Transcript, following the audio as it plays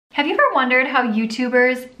Have you ever wondered how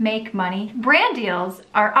YouTubers make money? Brand deals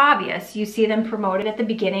are obvious. You see them promoted at the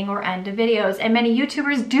beginning or end of videos, and many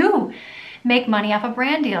YouTubers do make money off of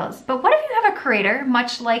brand deals. But what if you have a creator,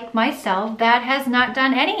 much like myself, that has not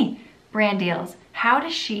done any brand deals? How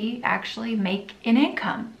does she actually make an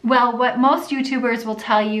income? Well, what most YouTubers will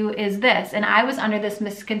tell you is this, and I was under this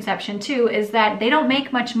misconception too, is that they don't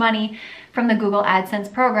make much money from the Google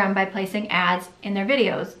AdSense program by placing ads in their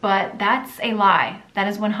videos. But that's a lie. That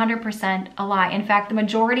is 100% a lie. In fact, the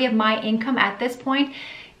majority of my income at this point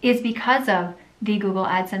is because of the Google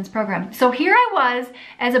AdSense program. So here I was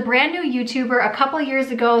as a brand new YouTuber a couple years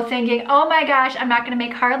ago thinking, oh my gosh, I'm not gonna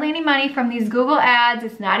make hardly any money from these Google ads.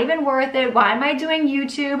 It's not even worth it. Why am I doing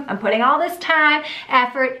YouTube? I'm putting all this time,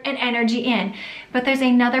 effort, and energy in. But there's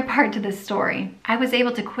another part to this story. I was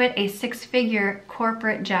able to quit a 6-figure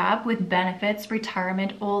corporate job with benefits,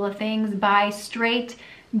 retirement, all the things by straight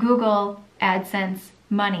Google AdSense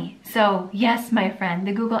money. So yes, my friend,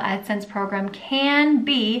 the Google AdSense program can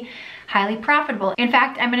be highly profitable. In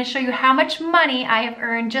fact, I'm going to show you how much money I have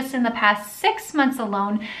earned just in the past 6 months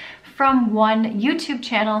alone from one YouTube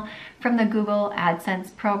channel from the Google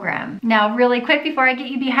AdSense program. Now, really quick before I get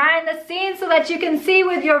you behind the scenes so that you can see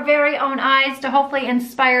with your very own eyes to hopefully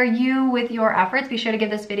inspire you with your efforts, be sure to give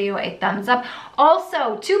this video a thumbs up.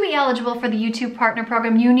 Also, to be eligible for the YouTube Partner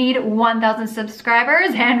Program, you need 1,000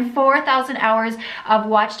 subscribers and 4,000 hours of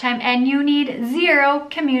watch time, and you need 0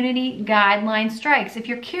 community guideline strikes. If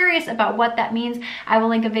you're curious about what that means, I will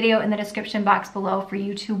link a video in the description box below for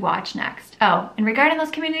you to watch next. Oh, and regarding those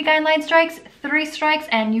community guideline strikes, 3 strikes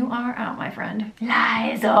and you are out, my friend.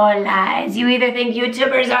 Lies, all lies. You either think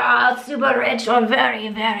YouTubers are all super rich or very,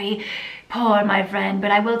 very poor, my friend.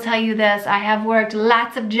 But I will tell you this, I have worked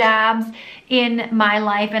lots of jobs in my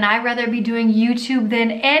life, and I'd rather be doing YouTube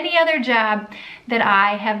than any other job that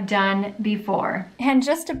I have done before. And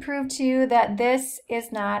just to prove to you that this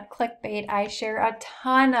is not clickbait, I share a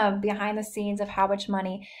ton of behind the scenes of how much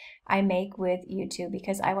money I make with YouTube,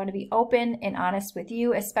 because I want to be open and honest with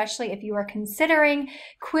you, especially if you are considering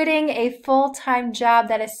quitting a full-time job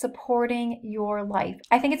that is supporting your life.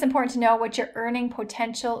 I think it's important to know what your earning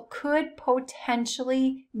potential could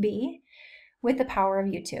potentially be with the power of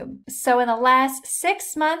YouTube. So in the last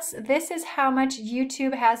 6 months, this is how much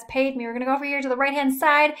YouTube has paid me. We're gonna go over here to the right-hand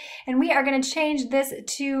side, and we are gonna change this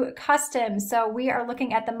to custom. So we are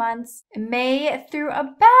looking at the months May through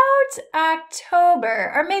about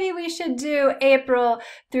October, or maybe we should do April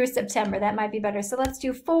through September. That might be better. So let's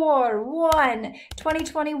do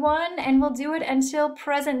 4/1/2021, and we'll do it until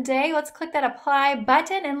present day. Let's click that apply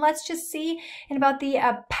button, and let's just see in about the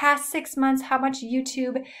past 6 months how much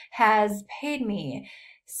YouTube has paid me.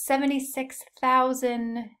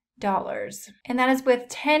 $76,000, and that is with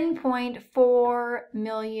 10.4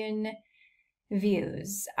 million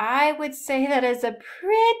views. I would say that is a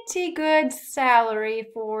pretty good salary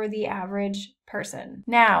for the average person.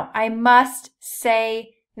 Now, I must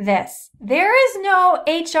say this. There is no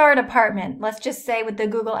HR department, let's just say, with the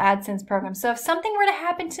Google AdSense program. So if something were to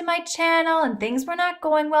happen to my channel and things were not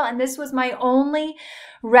going well and this was my only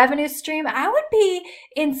revenue stream, I would be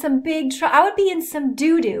in some big trouble. I would be in some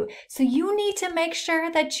doo-doo. So you need to make sure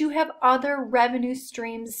that you have other revenue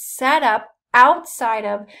streams set up outside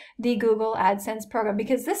of the Google AdSense program,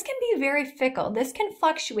 because this can be very fickle. This can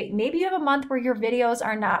fluctuate. Maybe you have a month where your videos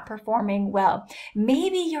are not performing well.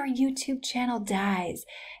 Maybe your YouTube channel dies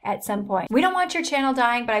at some point. We don't want your channel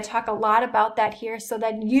dying, but I talk a lot about that here so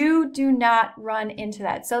that you do not run into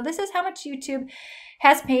that. So this is how much YouTube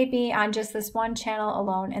has paid me on just this one channel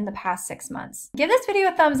alone in the past 6 months. Give this video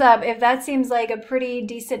a thumbs up if that seems like a pretty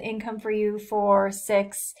decent income for you for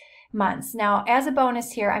 6 months. Now, as a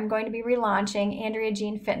bonus here, I'm going to be relaunching Andrea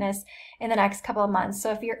Jean Fitness in the next couple of months.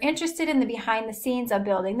 So if you're interested in the behind the scenes of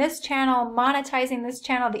building this channel, monetizing this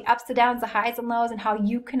channel, the ups and downs, the highs and lows, and how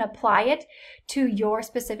you can apply it to your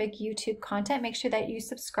specific YouTube content, make sure that you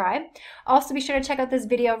subscribe. Also, be sure to check out this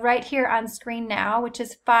video right here on screen now, which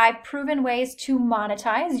is 5 proven ways to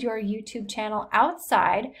monetize your YouTube channel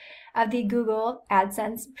outside of the Google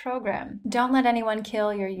AdSense program. Don't let anyone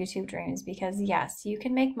kill your YouTube dreams, because yes, you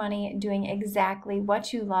can make money doing exactly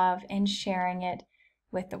what you love and sharing it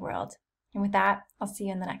with the world. And with that, I'll see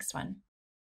you in the next one.